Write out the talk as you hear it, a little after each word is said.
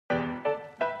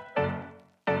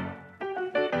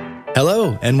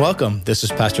Hello and welcome. This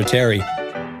is Pastor Terry,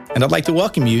 and I'd like to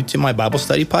welcome you to my Bible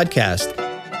study podcast.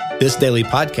 This daily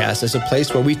podcast is a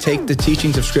place where we take the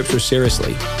teachings of Scripture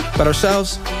seriously, but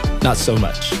ourselves, not so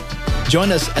much.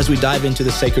 Join us as we dive into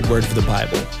the sacred word of the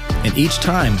Bible, and each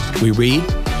time we read,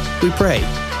 we pray,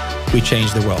 we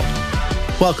change the world.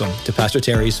 Welcome to Pastor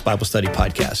Terry's Bible Study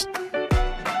Podcast.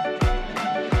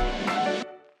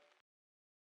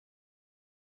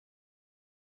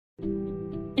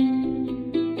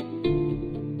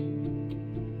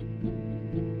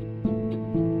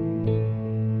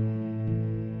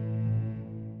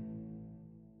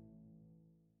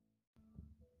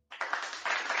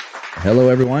 Hello,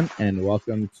 everyone, and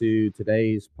welcome to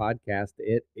today's podcast.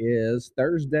 It is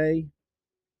Thursday,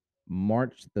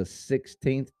 March the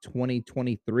 16th,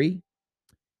 2023.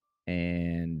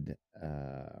 And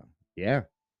yeah,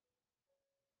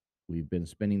 we've been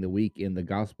spending the week in the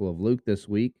Gospel of Luke this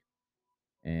week.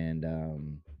 And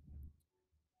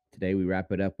today we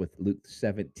wrap it up with Luke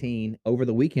 17 over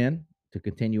the weekend to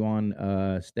continue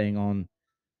on staying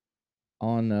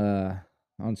on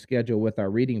schedule with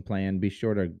our reading plan. Be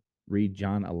sure to read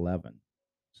John 11.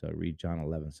 So read John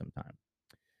 11 sometime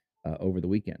over the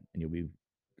weekend, and you'll be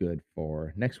good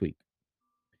for next week.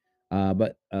 So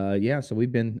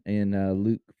we've been in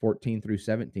Luke 14 through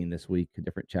 17 this week, a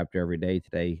different chapter every day.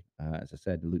 Today, as I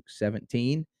said, Luke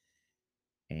 17,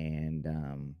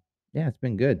 and it's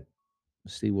been good.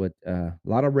 Let's see what a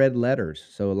lot of red letters,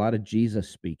 so a lot of Jesus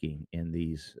speaking in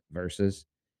these verses,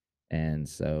 and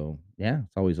so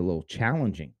it's always a little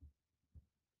challenging,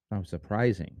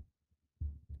 surprising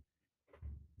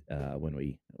when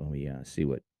we see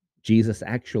what Jesus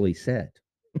actually said.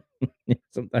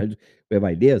 Sometimes we have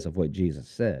ideas of what Jesus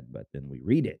said, but then we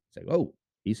read it, say, "Oh,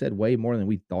 he said way more than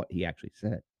we thought he actually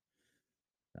said."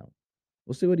 So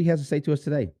we'll see what he has to say to us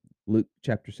today. Luke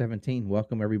chapter 17.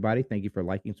 Welcome, everybody. Thank you for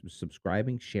liking,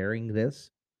 subscribing, sharing this.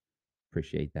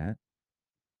 Appreciate that.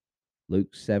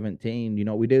 Luke 17. You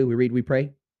know what we do? We read, we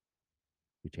pray,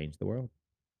 we change the world.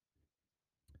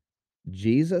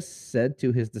 Jesus said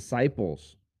to his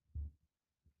disciples,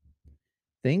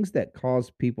 "Things that cause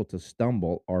people to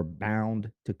stumble are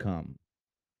bound to come."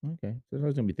 Okay, so there's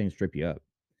always going to be things trip you up.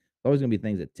 There's always going to be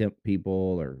things that tempt people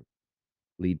or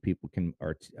lead people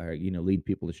lead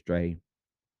people astray.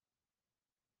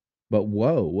 But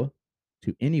woe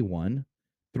to anyone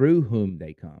through whom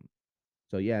they come.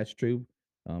 So it's true.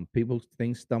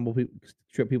 Things stumble, people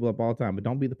trip people up all the time. But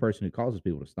don't be the person who causes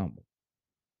people to stumble.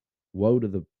 Woe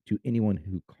to anyone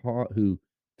who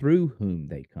through whom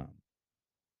they come.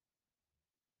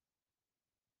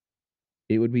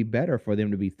 It would be better for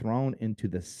them to be thrown into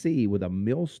the sea with a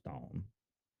millstone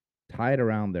tied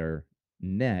around their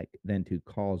neck than to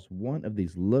cause one of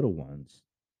these little ones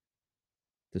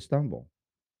to stumble.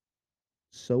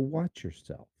 So watch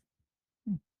yourself.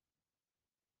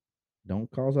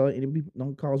 Don't cause other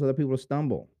people to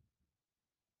stumble.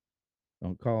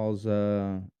 Don't cause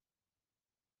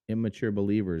immature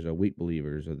believers or weak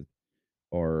believers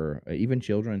or even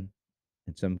children.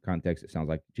 In some contexts, it sounds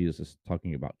like Jesus is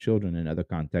talking about children. In other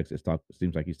contexts, it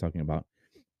seems like he's talking about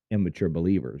immature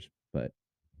believers. But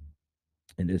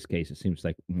in this case, it seems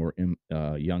like more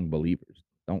young believers.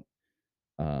 Don't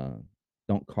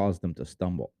cause them to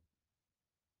stumble.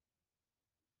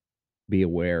 Be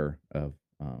aware of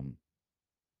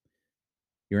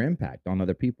your impact on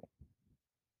other people.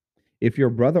 If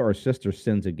your brother or sister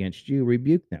sins against you,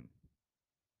 rebuke them.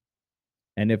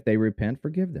 And if they repent,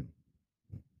 forgive them.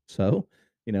 So,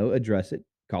 address it,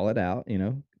 call it out,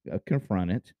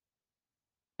 confront it.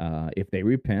 If they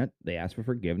repent, they ask for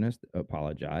forgiveness,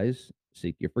 apologize,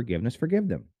 seek your forgiveness, forgive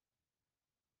them.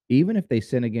 Even if they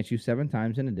sin against you 7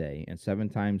 times in a day and 7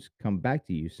 times come back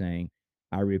to you saying,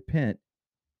 "I repent,"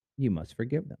 you must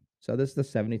forgive them. So this is the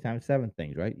 70 times 7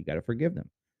 things, right? You got to forgive them.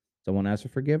 Someone asks for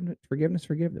forgive them.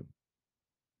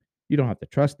 You don't have to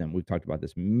trust them. We've talked about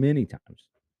this many times.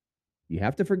 You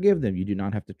have to forgive them. You do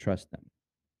not have to trust them.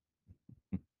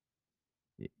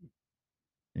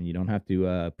 And you don't have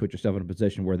to put yourself in a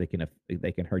position where they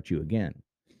can hurt you again.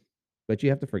 But you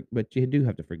do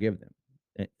have to forgive them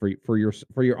for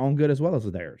your own good as well as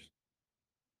theirs.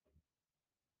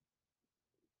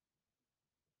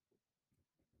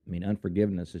 I mean,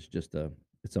 unforgiveness is just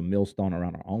it's a millstone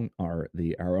around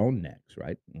our own necks,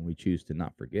 right? When we choose to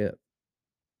not forgive.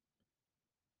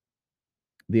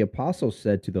 The apostles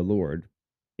said to the Lord,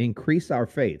 "Increase our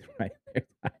faith," right?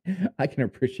 I can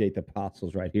appreciate the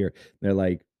apostles right here. They're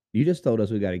like, "You just told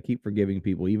us we got to keep forgiving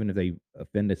people, even if they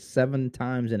offend us 7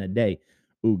 times in a day.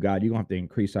 Ooh, God, you're going to have to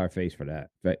increase our faith for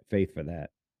that. Faith for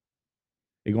that.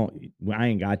 I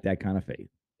ain't got that kind of faith."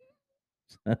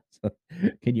 So,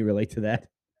 can you relate to that?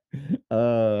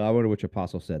 I wonder which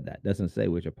apostle said that. Doesn't say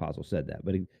which apostle said that,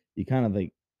 but you kind of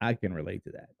think I can relate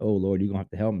to that. Oh Lord, you're gonna have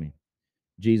to help me.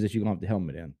 Jesus, you're gonna have to help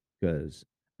me then, because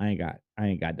I ain't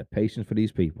got the patience for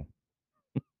these people.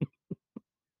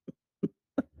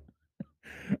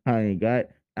 I ain't got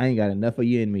I ain't got enough of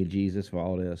you in me, Jesus, for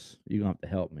all this. You're gonna have to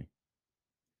help me.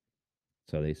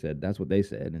 So they said that's what they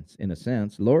said. In a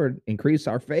sense, Lord, increase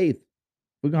our faith.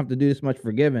 We're gonna have to do this much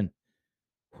forgiving.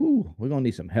 Whew, we're gonna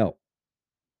need some help.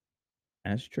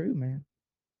 That's true, man.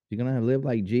 You're gonna have to live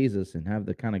like Jesus and have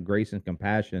the kind of grace and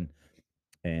compassion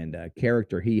and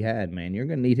character he had, man. You're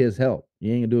gonna need his help.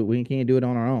 You ain't gonna do it. We can't do it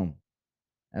on our own.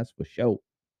 That's for sure.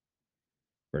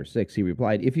 Verse 6, he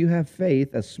replied, if you have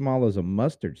faith as small as a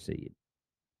mustard seed,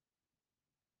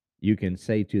 you can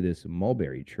say to this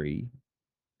mulberry tree,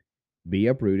 be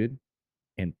uprooted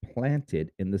and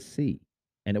planted in the sea,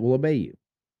 and it will obey you.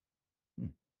 Hmm.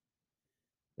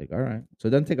 Like, all right. So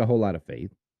it doesn't take a whole lot of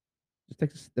faith. It just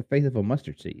takes the faith of a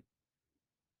mustard seed.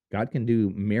 God can do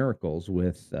miracles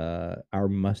with our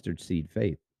mustard seed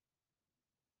faith.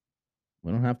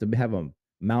 We don't have to have a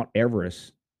Mount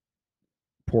Everest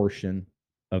portion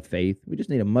of faith. We just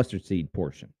need a mustard seed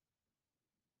portion.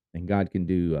 And God can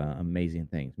do amazing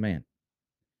things. Man,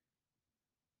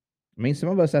 I mean, some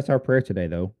of us, that's our prayer today,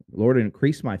 though. Lord,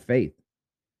 increase my faith.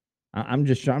 I'm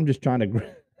just trying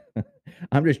to,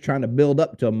 I'm just trying to build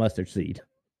up to a mustard seed.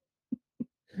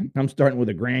 I'm starting with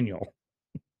a granule.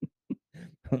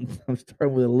 I'm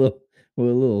starting with a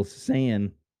little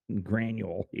sand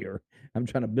granule here. I'm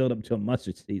trying to build up to a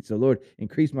mustard seed. So, Lord,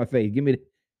 increase my faith.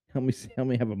 Help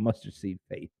me have a mustard seed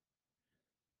faith.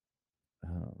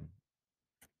 Um,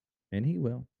 and He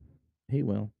will. He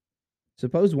will.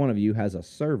 Suppose one of you has a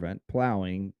servant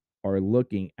plowing or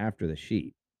looking after the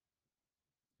sheep.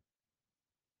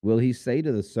 Will he say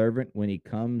to the servant when he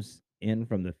comes in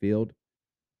from the field,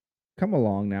 come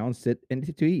along now and sit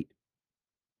and to eat?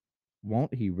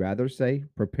 Won't he rather say,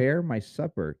 prepare my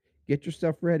supper, get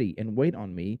yourself ready, and wait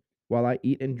on me while I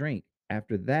eat and drink?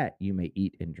 After that, you may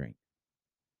eat and drink.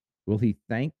 Will he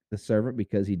thank the servant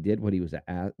because he did what he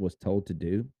was told to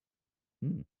do?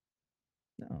 Hmm.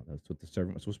 No, that's what the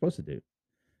servant was supposed to do.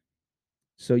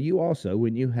 So you also,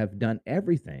 when you have done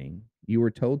everything you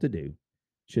were told to do,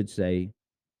 should say,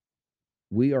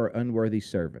 we are unworthy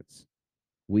servants.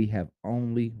 We have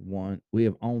only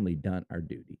done our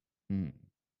duty. Hmm.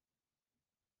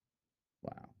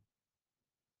 Wow.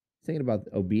 Thinking about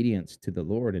obedience to the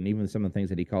Lord and even some of the things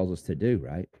that he calls us to do,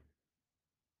 right?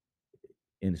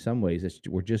 In some ways,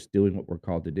 we're just doing what we're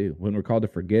called to do. When we're called to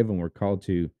forgive and we're called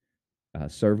to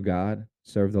serve God,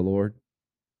 serve the Lord,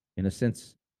 in a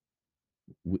sense,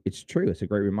 it's true. It's a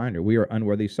great reminder. We are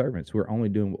unworthy servants. We're only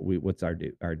doing what's our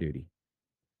duty,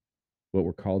 what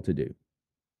we're called to do.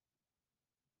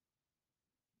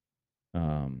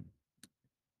 Um,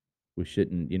 we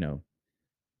shouldn't,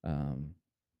 um,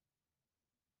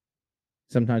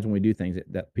 sometimes when we do things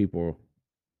that people,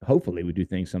 hopefully we do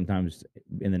things sometimes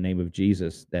in the name of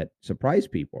Jesus that surprise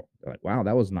people. They're like, wow,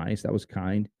 that was nice. That was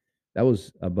kind. That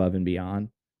was above and beyond.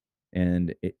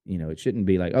 And it shouldn't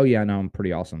be like, oh yeah, no, I'm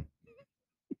pretty awesome.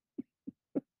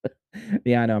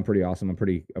 Yeah, I know I'm pretty awesome. I'm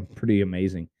pretty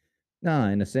amazing. No,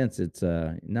 in a sense, it's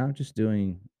no,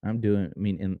 I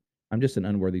mean, and I'm just an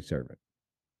unworthy servant.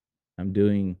 I'm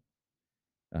doing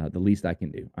the least I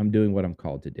can do. I'm doing what I'm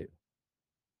called to do.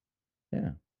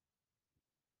 Yeah,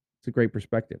 it's a great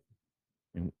perspective.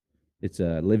 And it's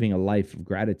living a life of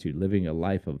gratitude, living a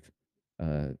life of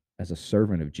uh, as a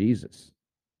servant of Jesus.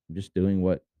 I'm just doing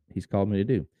what He's called me to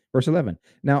do. Verse 11.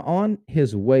 Now, on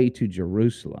his way to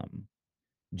Jerusalem,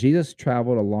 Jesus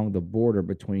traveled along the border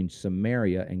between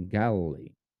Samaria and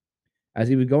Galilee. As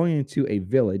he was going into a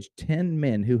village, 10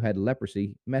 men who had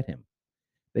leprosy met him.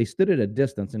 They stood at a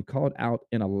distance and called out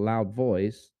in a loud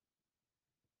voice.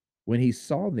 When he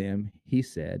saw them, he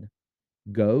said,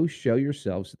 go show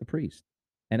yourselves to the priest.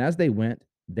 And as they went,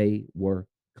 they were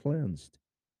cleansed.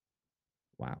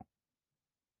 Wow.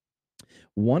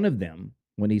 One of them,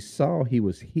 when he saw he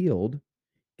was healed,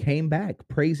 came back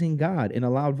praising God in a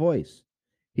loud voice.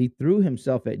 He threw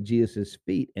himself at Jesus'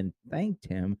 feet and thanked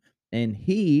him, and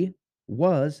he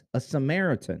was a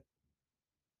Samaritan.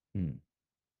 Hmm.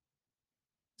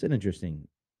 It's an interesting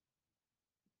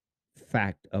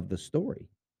fact of the story.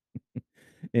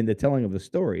 In the telling of the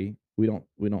story, we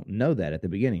don't know that at the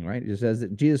beginning, right? It just says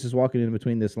that Jesus is walking in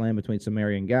between this land between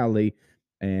Samaria and Galilee,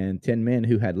 and 10 men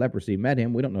who had leprosy met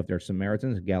him. We don't know if they're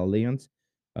Samaritans, Galileans,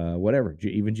 whatever,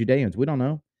 even Judeans. We don't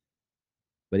know.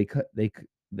 But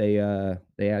they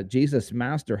had Jesus,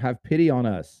 Master, have pity on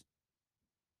us.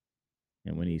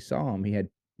 And when he saw him,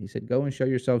 He said, "Go and show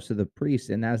yourselves to the priests."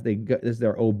 And as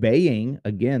they're obeying,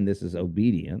 again, this is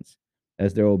obedience.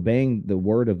 As they're obeying the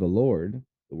word of the Lord,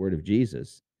 the word of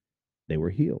Jesus, they were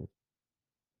healed.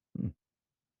 Hmm.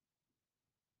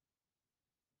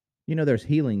 There's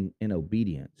healing in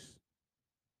obedience.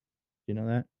 You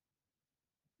know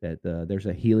that there's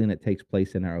a healing that takes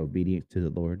place in our obedience to the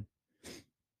Lord.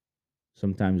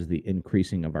 Sometimes the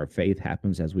increasing of our faith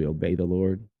happens as we obey the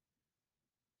Lord.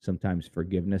 Sometimes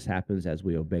forgiveness happens as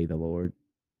we obey the Lord.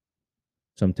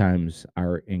 Sometimes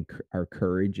our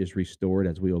courage is restored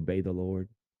as we obey the Lord.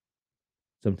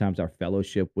 Sometimes our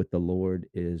fellowship with the Lord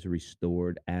is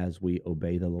restored as we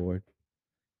obey the Lord.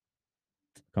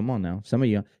 Come on now. Some of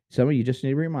you just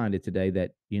need to be reminded today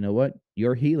that you know what?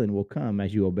 Your healing will come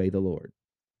as you obey the Lord.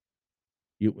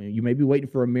 You may be waiting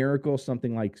for a miracle,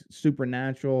 something like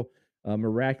supernatural,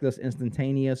 miraculous,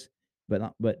 instantaneous,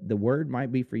 but the word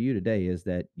might be for you today is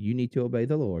that you need to obey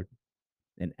the Lord,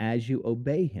 and as you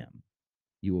obey Him,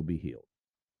 you will be healed.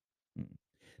 Mm.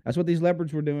 That's what these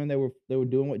lepers were doing. They were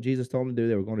doing what Jesus told them to do.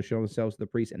 They were going to show themselves to the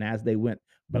priest, and as they went,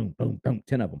 boom, boom, boom,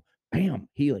 10 of them, bam,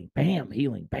 healing, bam,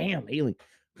 healing, bam, healing.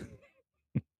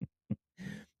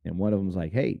 And one of them's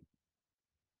like, "Hey,"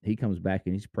 he comes back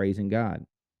and he's praising God,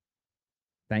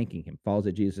 thanking Him, falls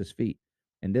at Jesus' feet,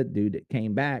 and that dude that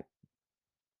came back,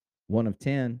 one of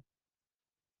 10,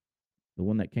 the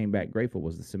one that came back grateful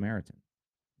was the Samaritan.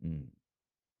 Mm.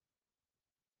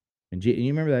 And you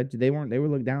remember that they were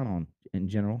looked down on in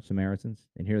general, Samaritans,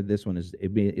 and here this one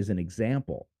is an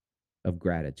example of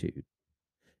gratitude.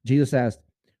 Jesus asked,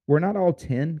 "Were not all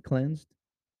 10 cleansed?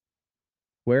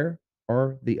 Where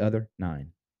are the other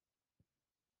 9?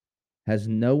 Has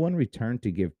no one returned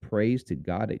to give praise to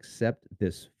God except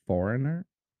this foreigner?"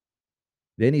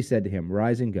 Then he said to him,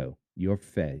 "Rise and go. Your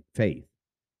faith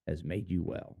has made you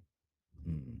well."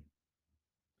 Mm.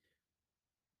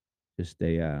 Just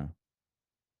a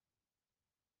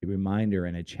reminder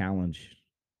and a challenge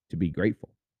to be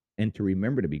grateful and to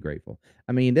remember to be grateful.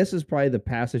 I mean, this is probably the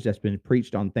passage that's been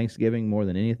preached on Thanksgiving more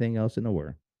than anything else in the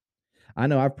world. I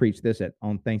know I've preached this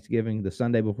on Thanksgiving, the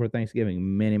Sunday before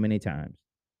Thanksgiving, many, many times.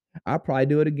 I'll probably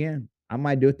do it again. I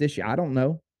might do it this year. I don't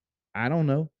know. I don't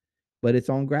know. But it's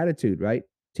on gratitude, right?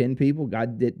 10 people,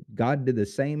 God did the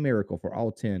same miracle for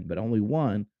all 10, but only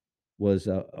one was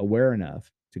aware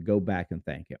enough to go back and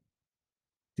thank him,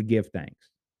 to give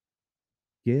thanks.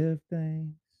 Give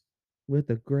thanks with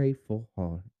a grateful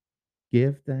heart.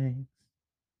 Give thanks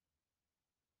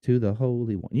to the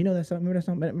Holy One. You know that song? Remember that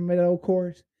song? Remember that old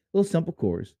chorus? Little simple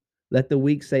chorus. Let the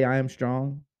weak say, "I am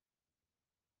strong."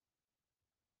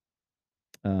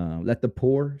 Let the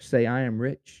poor say, "I am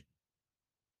rich."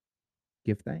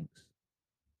 Give thanks.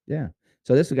 Yeah.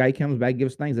 So this guy comes back,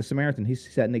 gives thanks. The Samaritan,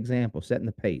 he's setting an example, setting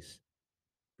the pace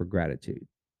for gratitude.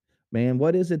 Man,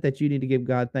 what is it that you need to give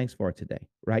God thanks for today,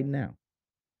 right now?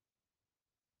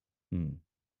 Hmm.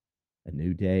 A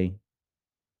new day,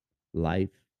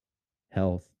 life,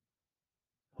 health,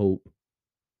 hope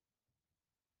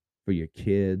for your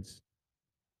kids.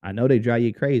 I know they drive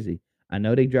you crazy. I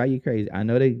know they drive you crazy. I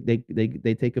know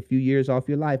they take a few years off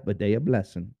your life, but they a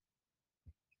blessing.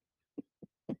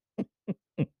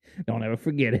 Don't ever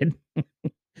forget it.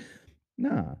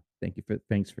 Nah.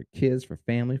 Thanks for kids, for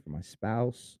family, for my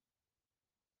spouse,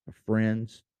 for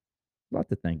friends. A lot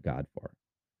to thank God for.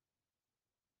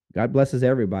 God blesses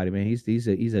everybody, man. He's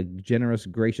a generous,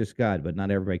 gracious God, but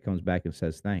not everybody comes back and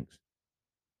says thanks.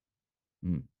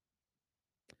 Mm.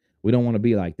 We don't want to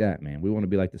be like that, man. We want to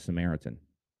be like the Samaritan.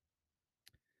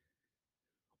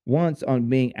 Once, on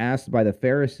being asked by the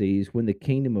Pharisees when the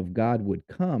kingdom of God would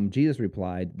come, Jesus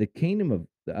replied, the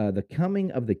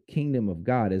coming of the kingdom of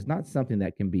God is not something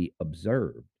that can be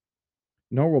observed,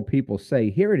 nor will people say,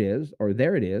 'Here it is,' or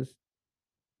 'There it is,'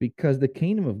 because the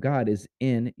kingdom of God is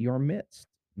in your midst."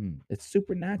 It's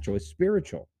supernatural. It's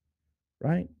spiritual,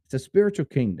 right? It's a spiritual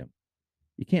kingdom.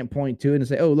 You can't point to it and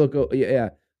say, "Oh, look, oh, yeah,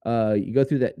 yeah." You go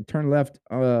through that, turn left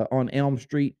on Elm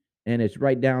Street, and it's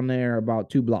right down there about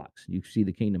 2 blocks. You see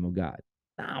the kingdom of God.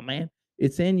 Nah, man,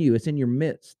 it's in you. It's in your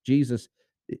midst. Jesus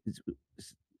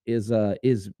is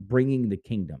is bringing the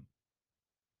kingdom.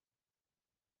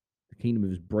 The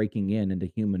kingdom is breaking into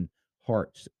human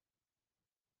hearts.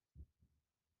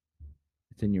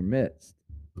 It's in your midst.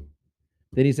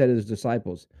 Then he said to his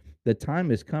disciples, "The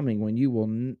time is coming when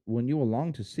when you will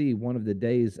long to see one of the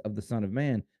days of the Son of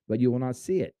Man, but you will not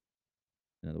see it."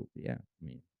 Yeah, I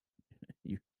mean,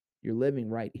 you you're living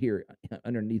right here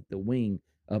underneath the wing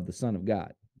of the Son of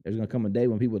God. There's going to come a day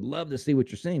when people would love to see what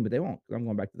you're seeing, but they won't. I'm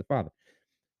going back to the Father.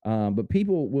 But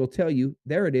people will tell you,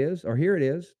 "There it is," or "Here it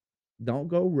is." Don't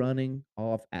go running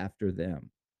off after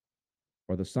them,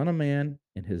 For the Son of Man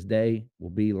in his day will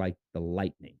be like the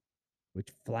lightning, which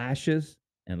flashes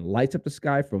and lights up the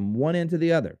sky from one end to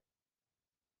the other.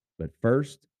 But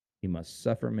first, he must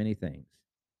suffer many things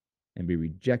and be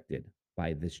rejected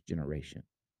by this generation.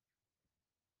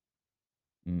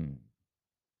 Mm.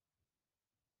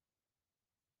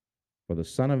 For the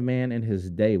Son of Man in his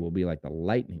day will be like the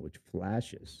lightning which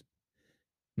flashes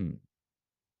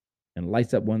and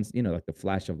lights up one's, like the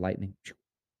flash of lightning.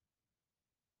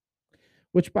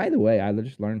 Which, by the way, I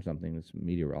just learned something that's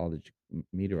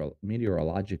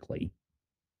meteorologically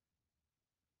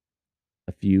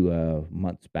a few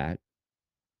months back.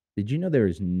 Did you know there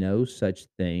is no such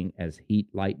thing as heat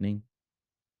lightning?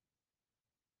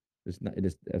 That's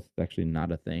actually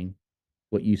not a thing.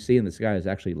 What you see in the sky is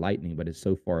actually lightning, but it's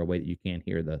so far away that you can't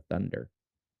hear the thunder.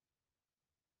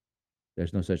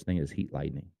 There's no such thing as heat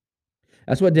lightning.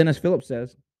 That's what Dennis Phillips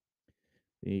says.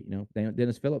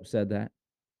 Dennis Phillips said that.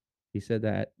 He said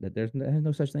that there's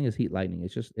no such thing as heat lightning.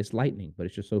 It's lightning, but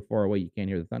it's just so far away you can't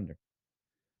hear the thunder.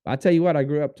 But I tell you what, I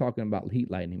grew up talking about heat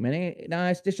lightning. Man, no,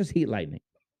 it's just heat lightning.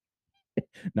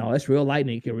 No, it's real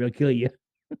lightning. It can really kill you.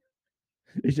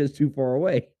 It's just too far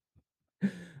away.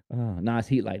 No, it's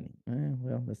heat lightning.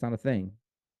 Well, that's not a thing.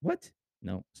 What?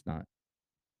 No, it's not.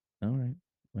 All right.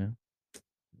 Well,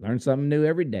 learn something new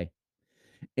every day.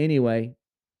 Anyway,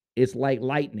 it's like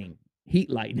lightning, heat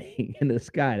lightning in the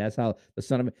sky. That's how the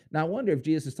Son of Man. Now, I wonder if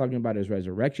Jesus is talking about his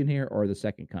resurrection here or the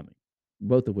second coming,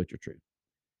 both of which are true,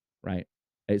 right?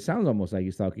 It sounds almost like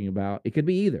he's talking about, it could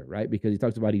be either, right? Because he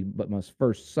talks about he but must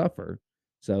first suffer.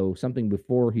 So something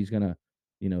before he's going to,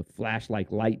 flash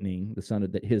like lightning, the son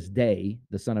of his day,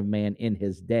 the Son of Man in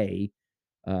his day,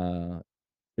 uh,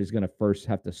 is going to first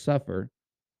have to suffer.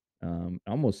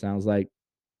 Almost sounds like,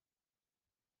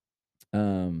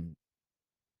 um,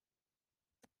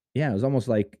 yeah, it was almost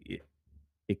like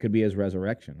it could be his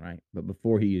resurrection, right? But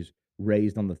before he is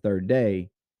raised on the third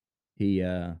day, he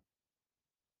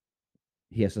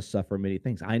he has to suffer many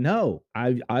things. I know.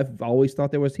 I've always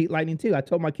thought there was heat lightning too. I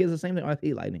told my kids the same thing. Oh, it's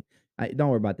heat lightning. Don't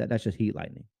worry about that. That's just heat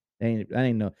lightning.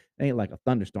 That ain't like a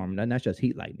thunderstorm. That's just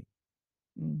heat lightning.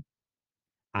 Mm.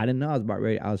 I didn't know I was about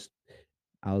ready. I was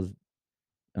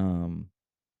um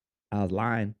I was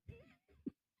lying.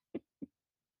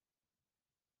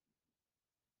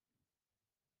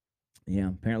 Yeah,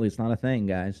 apparently it's not a thing,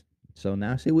 guys. So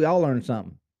now see we all learned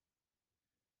something.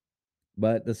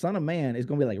 But the Son of Man is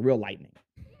gonna be like real lightning.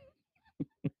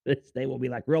 This day will be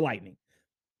like real lightning.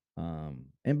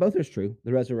 And both is true.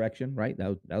 The resurrection, right?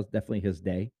 That was definitely his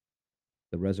day,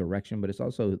 the resurrection, but it's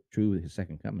also true with his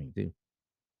second coming too.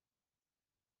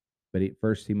 But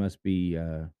first he must be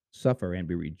suffer and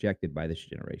be rejected by this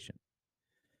generation.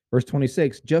 Verse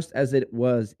 26, just as it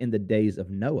was in the days of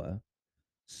Noah,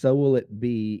 so will it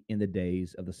be in the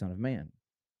days of the Son of Man.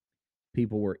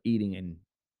 People were eating,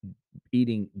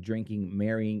 drinking,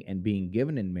 marrying, and being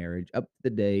given in marriage up to the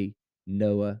day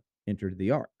Noah entered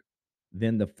the ark.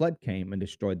 Then the flood came and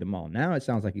destroyed them all. Now it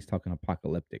sounds like he's talking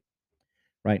apocalyptic.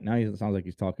 Right now, it sounds like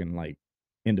he's talking like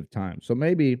end of time. So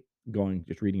maybe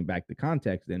just reading back the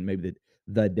context, then maybe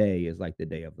the day is like the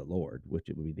day of the Lord, which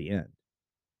it would be the end,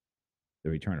 the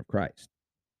return of Christ.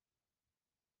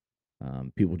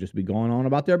 People just be going on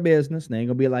about their business. And they ain't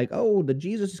gonna be like, "Oh, the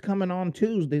Jesus is coming on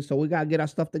Tuesday, so we gotta get our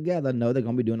stuff together." No, they're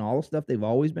gonna be doing all the stuff they've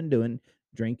always been doing: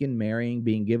 drinking, marrying,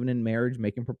 being given in marriage,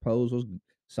 making proposals,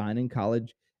 signing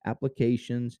college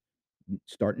applications,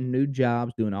 starting new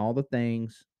jobs, doing all the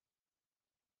things,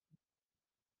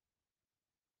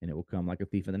 and it will come like a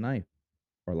thief in the night,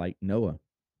 or like Noah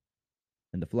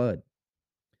and the flood.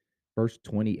 Verse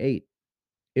 28.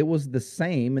 It was the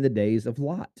same in the days of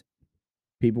Lot.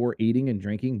 People were eating and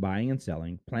drinking, buying and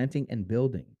selling, planting and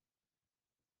building.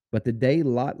 But the day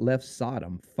Lot left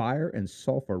Sodom, fire and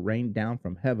sulfur rained down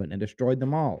from heaven and destroyed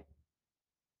them all.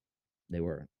 They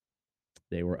were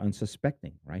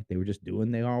unsuspecting, right? They were just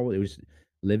doing they were just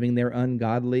living their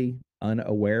ungodly,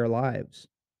 unaware lives.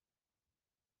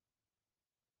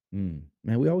 Man,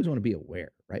 we always want to be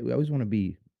aware, right? We always want to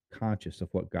be conscious of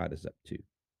what God is up to.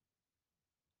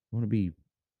 We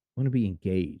want to be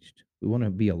engaged. We want to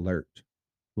be alert.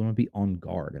 We want to be on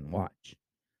guard and watch.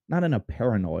 Not in a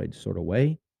paranoid sort of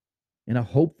way, in a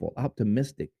hopeful,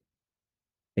 optimistic,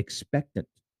 expectant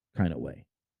kind of way.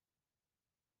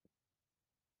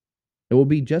 It will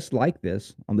be just like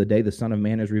this on the day the Son of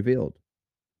Man is revealed.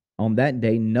 On that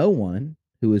day, no one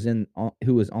who is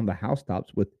on the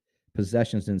housetops with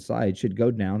possessions inside should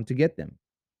go down to get them.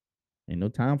 Ain't no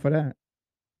time for that.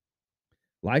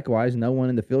 Likewise, no one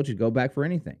in the field should go back for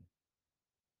anything.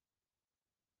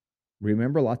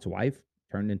 Remember Lot's wife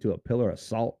turned into a pillar of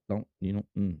salt? Don't you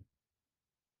know?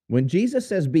 When Jesus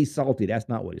says be salty, that's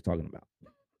not what he's talking about.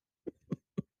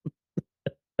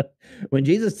 When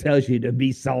Jesus tells you to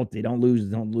be salty, don't lose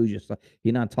your salt.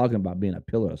 He's not talking about being a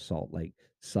pillar of salt, like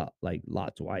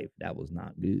Lot's wife. That was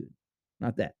not good.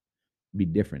 Not that. Be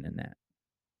different than that.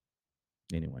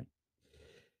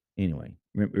 Anyway,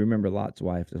 remember Lot's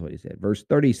wife. That's what he said. Verse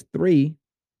 33: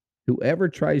 Whoever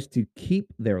tries to keep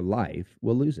their life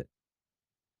will lose it.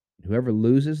 Whoever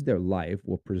loses their life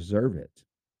will preserve it.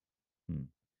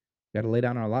 Got to lay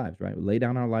down our lives, right? We lay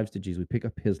down our lives to Jesus. We pick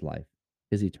up his life,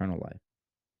 his eternal life.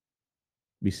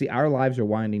 You see, our lives are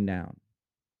winding down.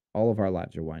 All of our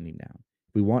lives are winding down.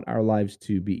 If we want our lives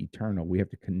to be eternal, we have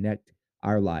to connect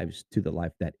our lives to the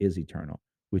life that is eternal,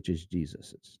 which is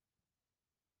Jesus's.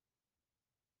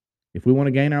 If we want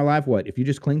to gain our life, what? If you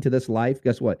just cling to this life,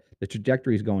 guess what? The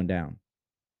trajectory is going down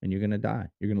and you're going to die.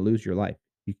 You're going to lose your life.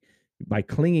 By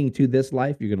clinging to this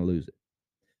life, you're going to lose it.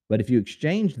 But if you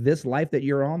exchange this life that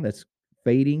you're on that's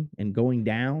fading and going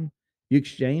down, you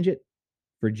exchange it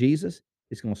for Jesus,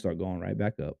 it's going to start going right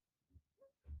back up.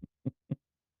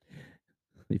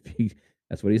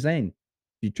 That's what he's saying.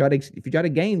 If you try to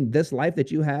gain this life that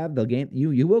you have,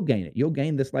 you will gain it. You'll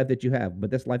gain this life that you have,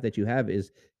 but this life that you have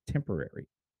is temporary,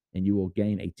 and you will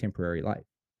gain a temporary life.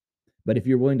 But if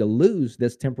you're willing to lose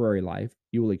this temporary life,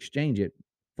 you will exchange it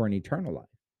for an eternal life.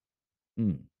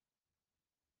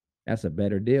 That's a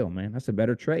better deal, man. That's a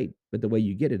better trade. But the way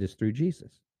you get it is through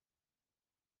Jesus.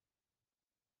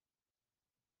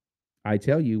 I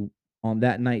tell you, on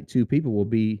that night, two people will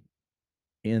be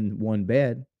in one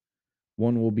bed.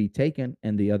 One will be taken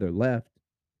and the other left.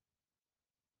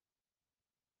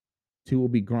 Two will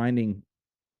be grinding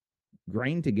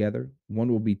grain together.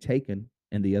 One will be taken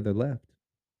and the other left.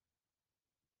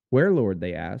 Where, Lord?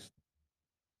 They asked.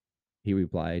 He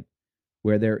replied,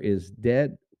 where there is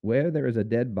a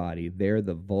dead body, there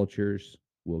the vultures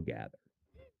will gather.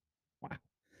 Wow.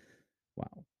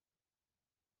 Wow.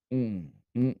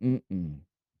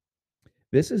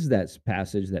 This is that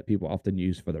passage that people often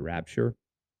use for the rapture.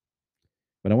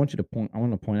 But I want to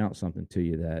point out something to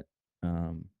you that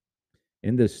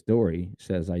in this story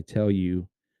says, I tell you,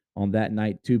 on that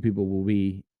night, two people will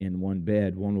be in one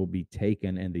bed. One will be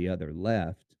taken and the other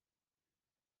left.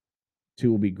 Two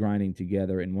will be grinding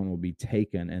together and one will be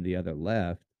taken and the other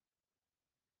left.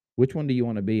 Which one do you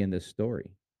want to be in this story?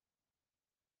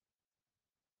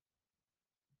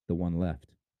 The one left.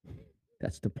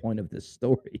 That's the point of this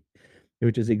story,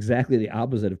 which is exactly the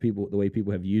opposite of the way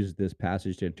people have used this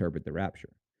passage to interpret the rapture.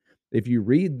 If you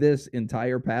read this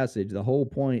entire passage, the whole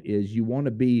point is you want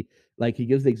to be like he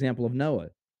gives the example of Noah.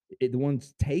 The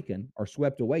ones taken are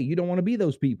swept away. You don't want to be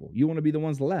those people. You want to be the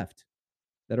ones left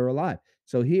that are alive.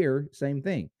 So here, same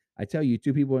thing. I tell you,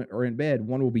 two people are in bed.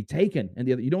 One will be taken, and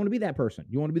the other. You don't want to be that person.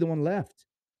 You want to be the one left.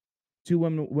 Two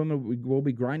women will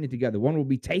be grinding together. One will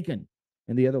be taken,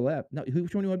 and the other left. No,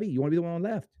 which one do you want to be? You want to be the one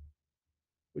left,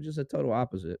 which is a total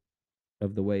opposite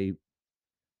of the way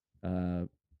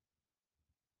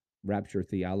rapture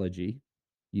theology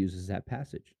uses that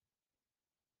passage.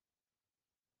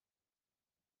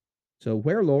 So,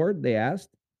 where, Lord? They asked.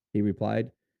 He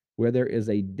replied, where there is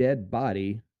a dead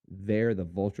body, there the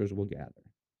vultures will gather.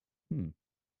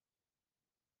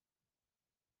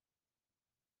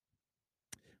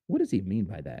 What does he mean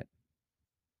by that?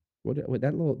 What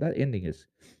that ending is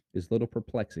a little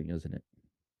perplexing, isn't it?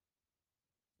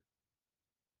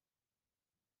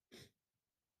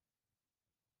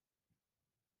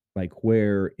 Like,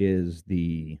 where is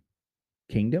the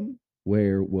kingdom?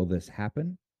 Where will this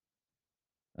happen?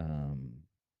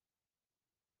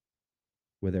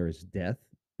 Where there is death,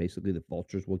 basically the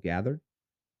vultures will gather.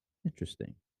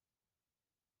 Interesting.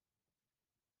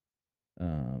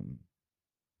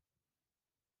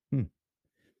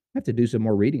 I have to do some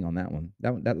more reading on that one.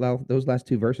 Those last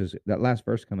two verses, that last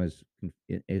verse kind of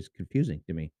is confusing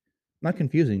to me. Not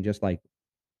confusing, just like,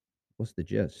 what's the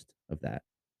gist of that?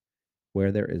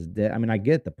 Where there is dead, I mean, I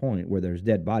get the point. Where there's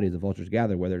dead bodies, the vultures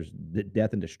gather. Where there's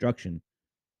death and destruction,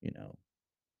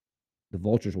 the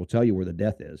vultures will tell you where the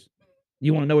death is.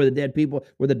 You want to know where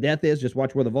the death is? Just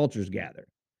watch where the vultures gather.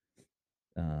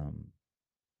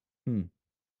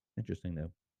 Interesting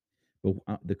though. But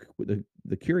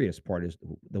the curious part is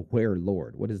the where,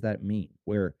 Lord. What does that mean?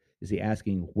 Where is he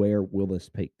asking? Where will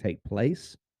this take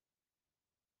place?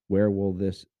 Where will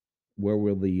the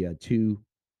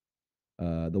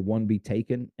one be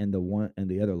taken and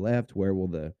the other left? Where will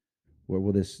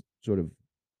this sort of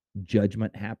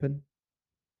judgment happen?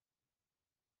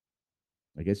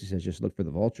 I guess he says just look for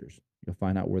the vultures. You'll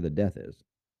find out where the death is.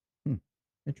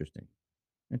 Interesting.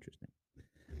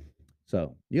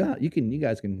 So yeah, you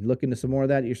guys can look into some more of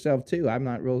that yourself too.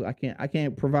 I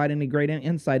can't provide any great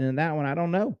insight into that one. I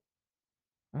don't know.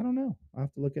 I'll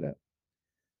have to look it up.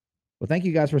 Well, thank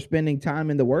you guys for spending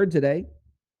time in the Word today.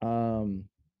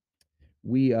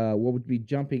 We will be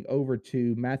jumping over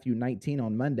to Matthew 19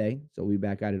 on Monday, so we'll be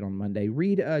back at it on Monday.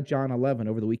 Read John 11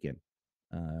 over the weekend,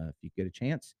 if you get a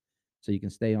chance, so you can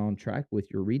stay on track with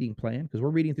your reading plan, because we're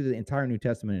reading through the entire New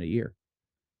Testament in a year.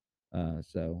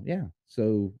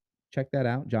 So check that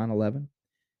out, John 11,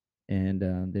 and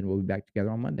then we'll be back together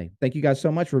on Monday. Thank you guys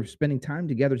so much for spending time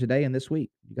together today and this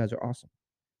week. You guys are awesome.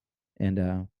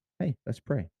 And hey, let's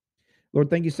pray. Lord,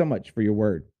 thank you so much for your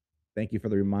word. Thank you for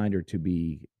the reminder to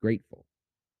be grateful,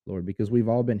 Lord, because we've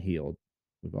all been healed.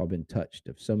 We've all been touched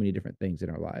of so many different things in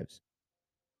our lives.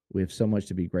 We have so much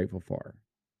to be grateful for.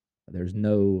 There's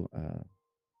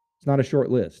it's not a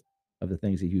short list of the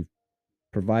things that you've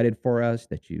provided for us,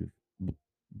 that you've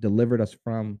delivered us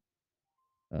from.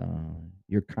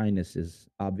 Your kindness is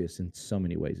obvious in so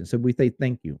many ways. And so we say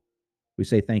thank you. We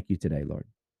say thank you today, Lord.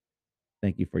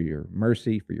 Thank you for your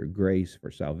mercy, for your grace, for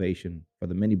salvation, for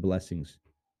the many blessings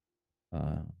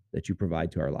that you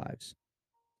provide to our lives.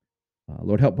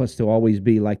 Lord, help us to always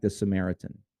be like the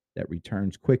Samaritan that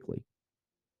returns quickly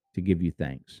to give you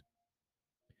thanks.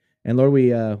 And Lord,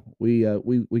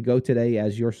 we go today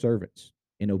as your servants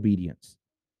in obedience.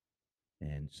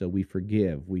 And so we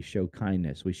forgive, we show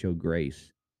kindness, we show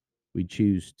grace. We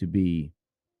choose to be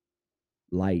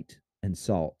light and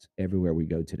salt everywhere we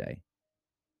go today.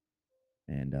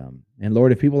 And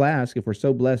Lord, if people ask, if we're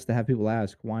so blessed to have people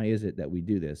ask, why is it that we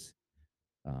do this?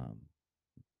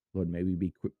 Lord, may we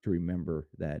be quick to remember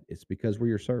that it's because we're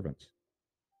your servants,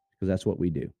 because that's what we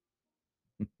do.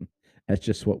 That's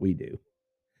just what we do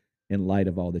in light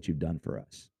of all that you've done for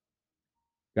us.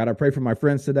 God, I pray for my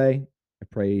friends today. I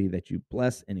pray that you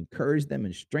bless and encourage them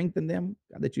and strengthen them.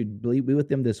 God, that you'd be with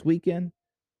them this weekend,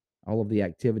 all of the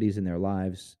activities in their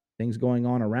lives, things going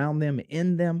on around them,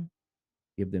 in them.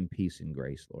 Give them peace and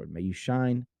grace, Lord. May you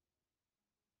shine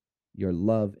your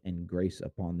love and grace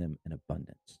upon them in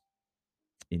abundance.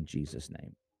 In Jesus'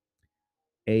 name.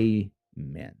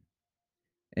 Amen.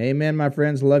 Amen, my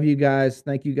friends. Love you guys.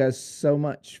 Thank you guys so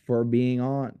much for being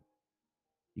on.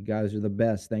 You guys are the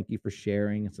best. Thank you for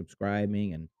sharing and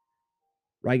subscribing and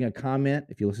writing a comment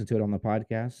if you listen to it on the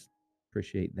podcast.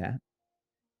 Appreciate that.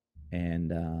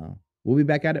 And we'll be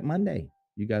back at it Monday.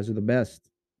 You guys are the best.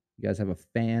 You guys have a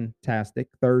fantastic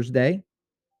Thursday.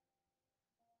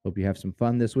 Hope you have some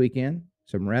fun this weekend,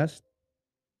 some rest,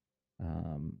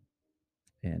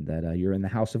 and that you're in the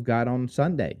house of God on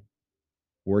Sunday,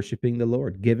 worshiping the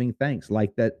Lord, giving thanks,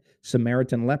 like that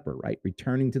Samaritan leper, right?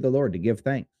 Returning to the Lord to give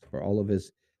thanks for all of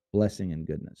his blessing and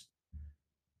goodness.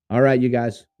 All right, you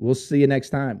guys, we'll see you next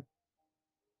time.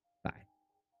 Bye.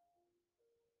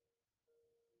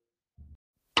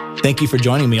 Thank you for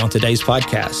joining me on today's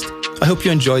podcast. I hope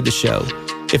you enjoyed the show.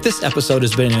 If this episode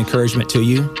has been an encouragement to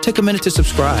you, take a minute to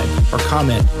subscribe or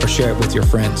comment or share it with your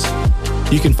friends.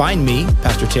 You can find me,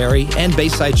 Pastor Terry, and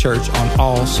Bayside Church on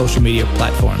all social media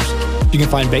platforms. You can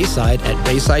find Bayside at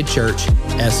Bayside Church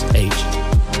SH.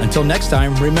 Until next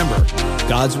time, remember,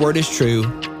 God's word is true.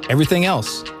 Everything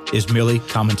else is merely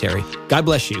commentary. God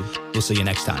bless you. We'll see you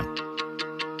next time.